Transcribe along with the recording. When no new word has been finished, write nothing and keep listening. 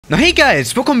Now hey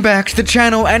guys, welcome back to the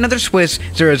channel, another Swiss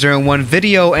 001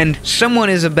 video, and someone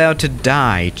is about to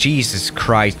die. Jesus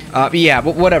Christ. Yeah,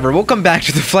 but whatever. Welcome back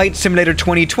to the Flight Simulator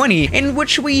 2020, in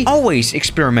which we always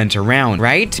experiment around,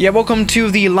 right? Yeah, welcome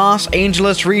to the Los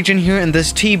Angeles region here in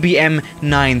this TBM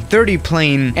 930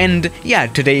 plane, and yeah,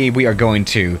 today we are going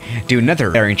to do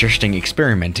another very interesting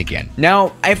experiment again.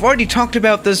 Now, I've already talked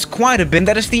about this quite a bit,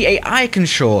 that is the AI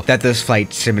control that this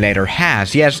flight simulator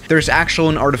has. Yes, there's actual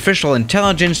and artificial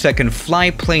intelligence that can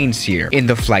fly planes here in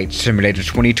the Flight Simulator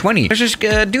 2020. Let's just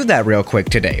do that real quick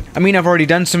today. I mean, I've already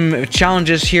done some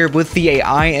challenges here with the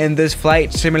AI in this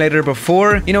flight simulator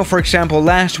before. You know, for example,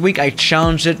 last week I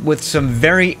challenged it with some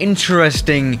very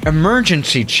interesting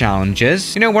emergency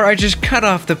challenges, you know, where I just cut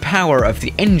off the power of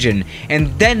the engine and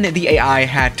then the AI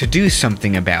had to do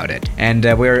something about it. And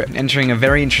we're entering a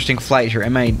very interesting flight here.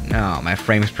 My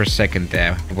frames per second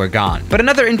there were gone. But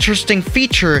another interesting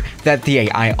feature that the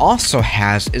AI also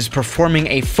has is performing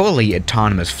a fully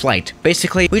autonomous flight.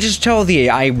 Basically, we just tell the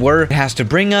AI where it has to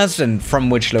bring us and from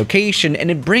which location,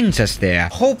 and it brings us there,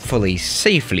 hopefully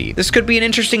safely. This could be an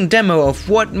interesting demo of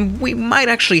what we might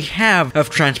actually have of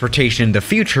transportation in the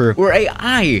future, where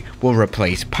AI will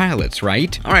replace pilots,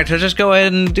 right? Alright, so just go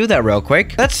ahead and do that real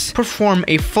quick. Let's perform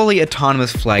a fully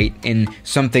autonomous flight in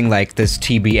something like this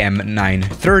TBM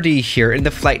 930 here in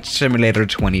the Flight Simulator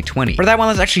 2020. For that one,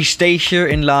 let's actually stay here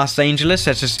in Los Angeles.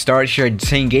 Let's just start here at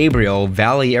St. Gabriel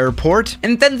Valley Airport,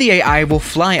 and then the AI will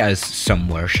fly us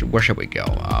somewhere. Where should we go?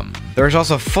 There's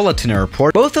also Fullerton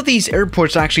Airport. Both of these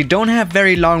airports actually don't have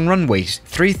very long runways.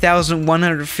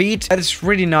 3,100 feet? That is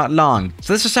really not long.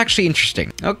 So this is actually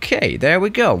interesting. Okay, there we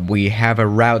go. We have a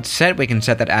route set. We can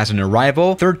set that as an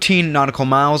arrival. 13 nautical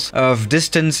miles of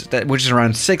distance, which is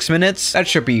around 6 minutes. That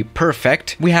should be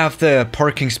perfect. We have the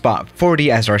parking spot 40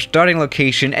 as our starting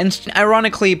location, and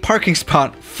ironically, parking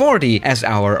spot 40 as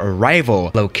our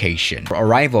arrival location,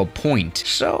 arrival point.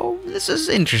 So this is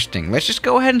interesting. Let's just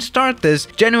go ahead and start this.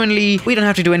 Genuinely, we don't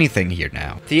have to do anything here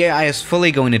now. The AI is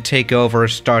fully going to take over,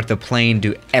 start the plane,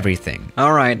 do everything.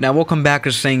 Alright, now welcome back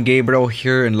to St. Gabriel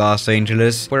here in Los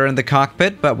Angeles. We're in the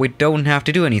cockpit, but we don't have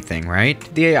to do anything, right?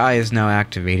 The AI is now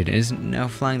activated and is now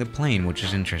flying the plane, which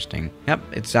is interesting. Yep,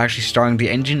 it's actually starting the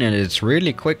engine, and it's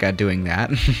really quick at doing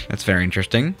that. That's very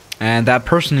interesting. And that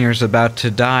person here is about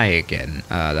to die again.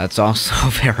 That's also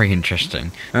very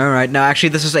interesting. Alright, now actually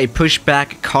this is a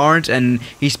pushback card, and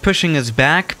he's pushing us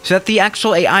back so that the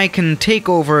actual AI can take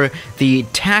over the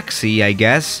taxi, I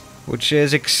guess, which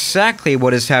is exactly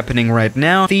what is happening right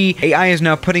now. The AI is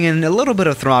now putting in a little bit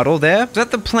of throttle there so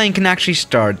that the plane can actually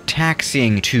start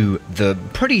taxiing to the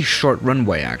pretty short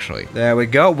runway, actually. There we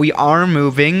go. We are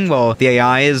moving. Well, the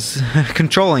AI is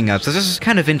controlling us. So this is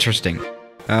kind of interesting.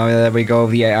 Oh, there we go.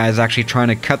 The AI is actually trying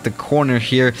to cut the corner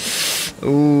here.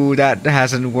 Ooh, that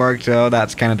hasn't worked. Oh,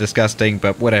 that's kind of disgusting,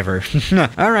 but whatever.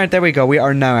 Alright, there we go. We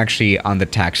are now actually on the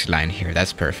taxi line here.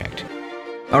 That's perfect.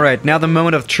 Alright, now the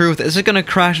moment of truth. Is it gonna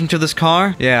crash into this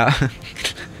car? Yeah.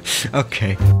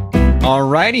 Okay.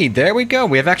 Alrighty, there we go.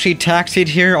 We have actually taxied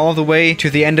here all the way to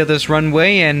the end of this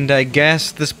runway, and I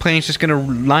guess this plane's just gonna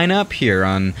line up here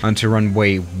onto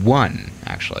runway 1,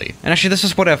 actually. And actually, this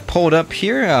is what I've pulled up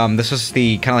here. This is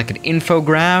the kind of like an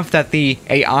infograph that the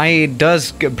AI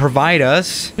does provide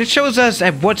us. It shows us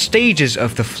at what stages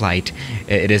of the flight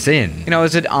it is in. You know,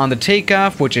 is it on the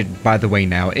takeoff, which it, by the way,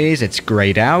 now is. It's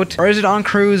grayed out. Or is it on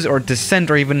cruise, or descent,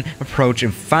 or even approach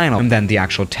and final, and then the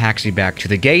actual taxi back to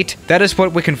the gate. That is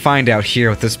what we can find out here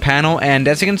with this panel, and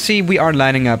as you can see, we are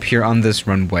lining up here on this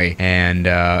runway, and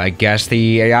I guess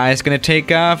the AI is going to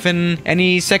take off in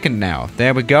any second now.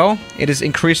 There we go. It is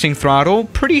increasing throttle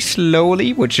pretty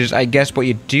slowly, which is, I guess, what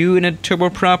you do in a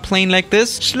turboprop plane like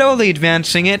this. Slowly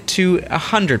advancing it to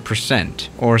 100%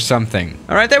 or something.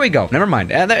 Alright, there we go. Never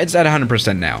mind. It's at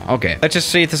 100% now. Okay, let's just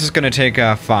see if this is going to take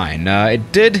off fine.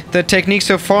 It did. The technique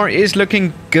so far is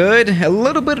looking good. A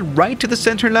little bit right to the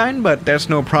center line, but that's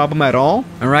no problem at all.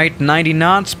 Alright, 90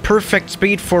 knots, perfect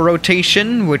speed for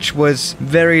rotation, which was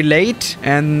very late,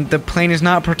 and the plane is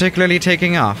not particularly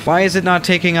taking off. Why is it not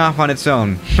taking off on its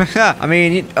own? I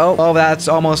mean, oh, that's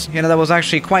almost, you know, that was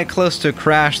actually quite close to a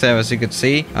crash there, as you could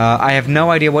see. I have no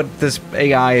idea what this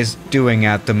AI is doing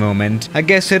at the moment. I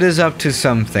guess it is up to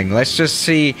something. Let's just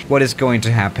see what is going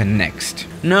to happen next.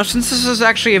 Now, since this is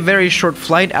actually a very short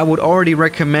flight, I would already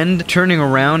recommend turning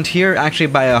around here, actually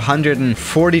by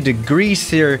 140 degrees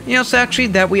here. You know, so actually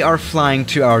that we are flying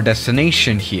to our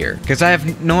destination here. Because I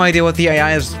have no idea what the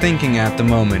AI is thinking at the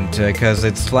moment, because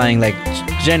it's flying like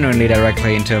genuinely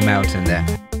directly into a mountain there.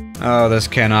 Oh, this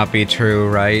cannot be true,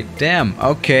 right? Damn,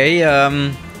 okay,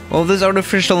 well, this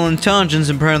artificial intelligence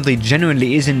apparently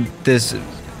genuinely isn't this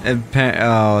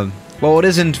well, it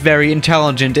isn't very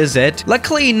intelligent, is it?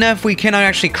 Luckily enough, we cannot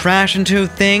actually crash into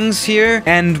things here,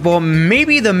 and well,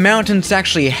 maybe the mountains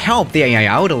actually help the AI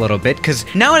out a little bit, because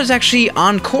now it is actually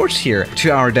on course here to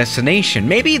our destination.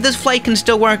 Maybe this flight can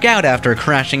still work out after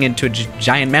crashing into a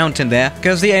giant mountain there,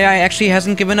 because the AI actually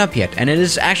hasn't given up yet, and it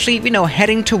is actually, you know,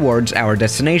 heading towards our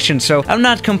destination, so I'm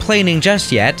not complaining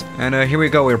just yet. And here we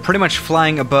go, we're pretty much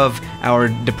flying above our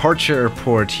departure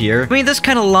airport here. I mean, this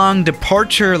kind of long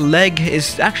departure leg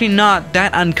is actually not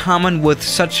that uncommon with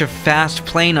such a fast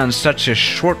plane on such a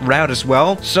short route as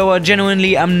well, so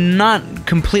genuinely, I'm not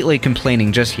completely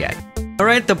complaining just yet.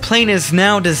 Alright, the plane is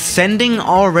now descending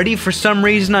already for some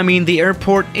reason. I mean, the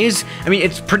airport is,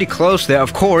 it's pretty close there,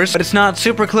 of course, but it's not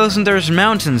super close and there's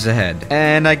mountains ahead.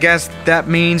 And I guess that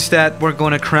means that we're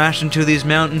going to crash into these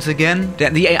mountains again.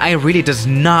 The AI really does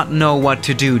not know what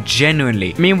to do,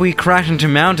 genuinely. I mean, we crash into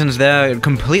mountains there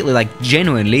completely, like,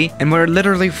 genuinely, and we're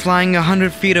literally flying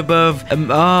 100 feet above.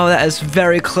 Oh, that is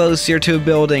very close here to a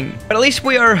building. But at least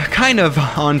we are kind of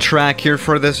on track here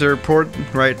for this airport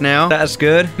right now. That's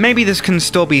good. Maybe this can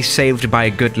still be saved by a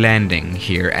good landing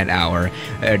here at our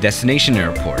destination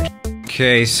airport.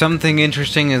 Okay, something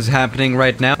interesting is happening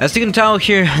right now. As you can tell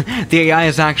here, the AI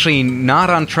is actually not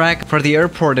on track for the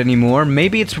airport anymore.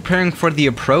 Maybe it's preparing for the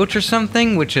approach or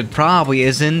something, which it probably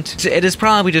isn't. It is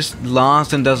probably just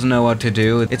lost and doesn't know what to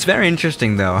do. It's very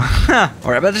interesting though.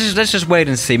 Alright, but let's just wait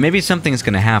and see. Maybe something's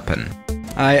gonna happen.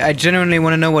 I genuinely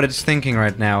want to know what it's thinking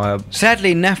right now.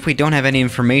 Sadly enough, we don't have any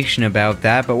information about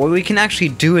that, but what we can actually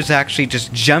do is actually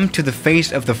just jump to the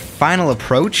face of the final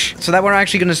approach, so that we're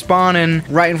actually going to spawn in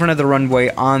right in front of the runway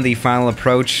on the final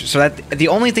approach, so that the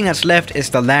only thing that's left is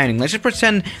the landing. Let's just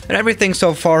pretend that everything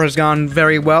so far has gone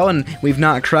very well and we've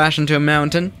not crashed into a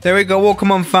mountain. There we go,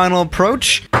 welcome on final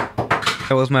approach.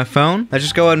 That was my phone. Let's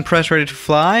just go ahead and press ready to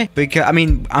fly. Because,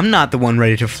 I'm not the one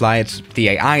ready to fly. It's the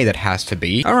AI that has to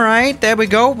be. Alright, there we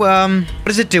go. What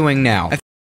is it doing now?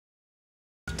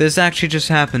 This actually just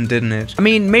happened, didn't it?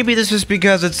 Maybe this is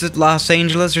because it's at Los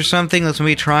Angeles or something. Let's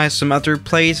maybe try some other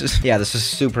places. Yeah, this is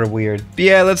super weird. But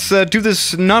yeah, let's do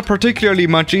this not particularly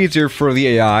much easier for the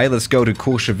AI. Let's go to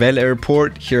Courchevel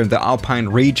Airport here in the Alpine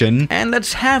region. And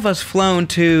let's have us flown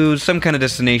to some kind of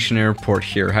destination airport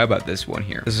here. How about this one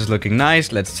here? This is looking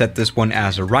nice. Let's set this one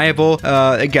as arrival.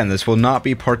 Again, this will not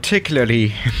be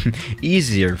particularly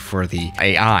easier for the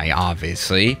AI,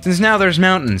 obviously. Since now there's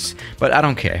mountains. But I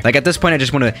don't care. Like, at this point, I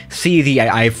just want to see the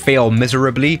AI fail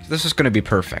miserably. This is going to be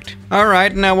perfect.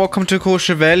 Alright, now welcome to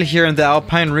Courchevel here in the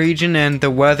Alpine region, and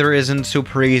the weather isn't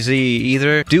super easy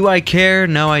either. Do I care?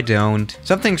 No, I don't.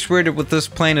 Something's weird with this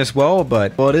plane as well,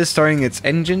 but well, it is starting its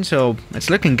engine, so it's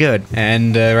looking good.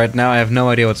 And right now I have no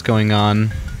idea what's going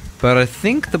on. But I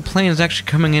think the plane is actually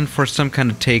coming in for some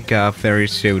kind of takeoff very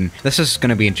soon. This is going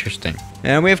to be interesting.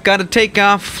 And we've got a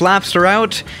takeoff, flaps are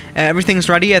out, everything's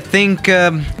ready. I think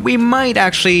we might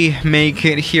actually make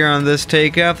it here on this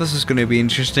takeoff. This is going to be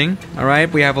interesting.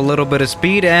 Alright, we have a little bit of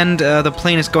speed and the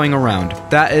plane is going around.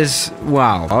 That is,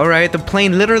 wow. Alright, the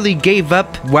plane literally gave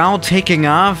up while taking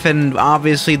off, and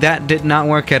obviously that did not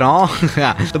work at all.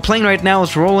 The plane right now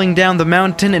is rolling down the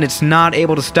mountain and it's not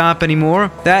able to stop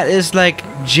anymore. That is like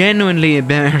genuinely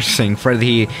embarrassing for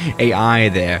the AI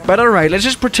there. But alright, let's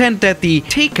just pretend that the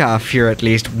takeoff here at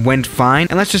least went fine,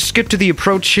 and let's just skip to the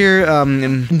approach here.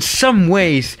 In some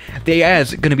ways the AI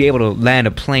is going to be able to land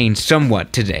a plane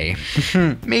somewhat today.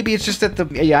 Maybe it's just that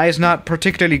the AI is not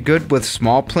particularly good with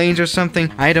small planes or something.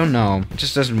 I don't know, it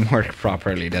just doesn't work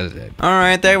properly, does it?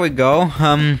 Alright, there we go.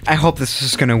 I hope this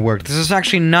is gonna work. This is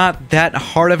actually not that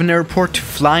hard of an airport to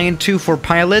fly into for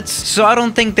pilots, so I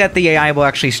don't think that the AI will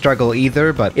actually struggle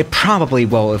either, but it probably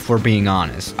will if we're being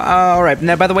honest. Alright,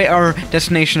 now by the way, our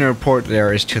destination airport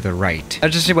there is to the right.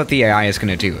 Let's just see what the AI is going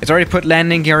to do. It's already put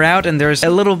landing gear out, and there's a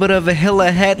little bit of a hill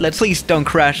ahead. Let's please don't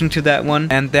crash into that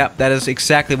one. And that is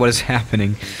exactly what is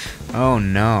happening. Oh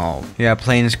no. Yeah,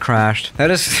 plane is crashed. That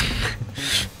is...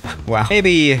 Wow.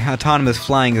 Maybe autonomous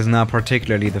flying is not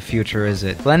particularly the future, is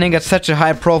it? Landing at such a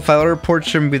high-profile airport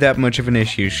shouldn't be that much of an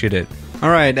issue, should it?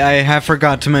 Alright, I have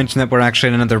forgot to mention that we're actually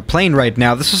in another plane right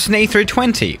now. This is an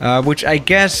A320, which I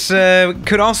guess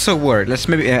could also work. Let's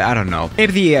maybe, I don't know.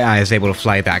 Maybe the AI is able to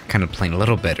fly that kind of plane a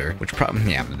little better, which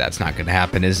probably, yeah, that's not going to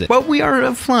happen, is it? But we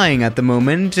are flying at the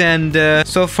moment, and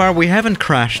so far we haven't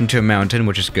crashed into a mountain,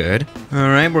 which is good.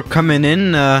 Alright, we're coming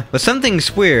in, but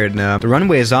something's weird. The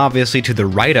runway is obviously to the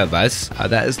right of us.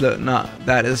 That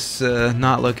is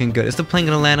not looking good. Is the plane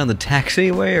going to land on the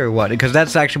taxiway or what? Because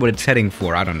that's actually what it's heading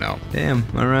for. I don't know. Damn.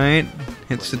 Alright.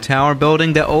 It's the tower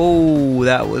building that... Oh,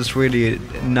 that was really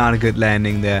not a good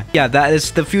landing there. Yeah, that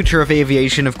is the future of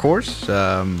aviation, of course.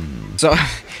 So,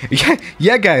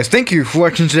 yeah guys, thank you for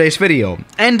watching today's video,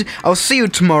 and I'll see you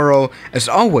tomorrow. As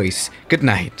always, good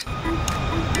night.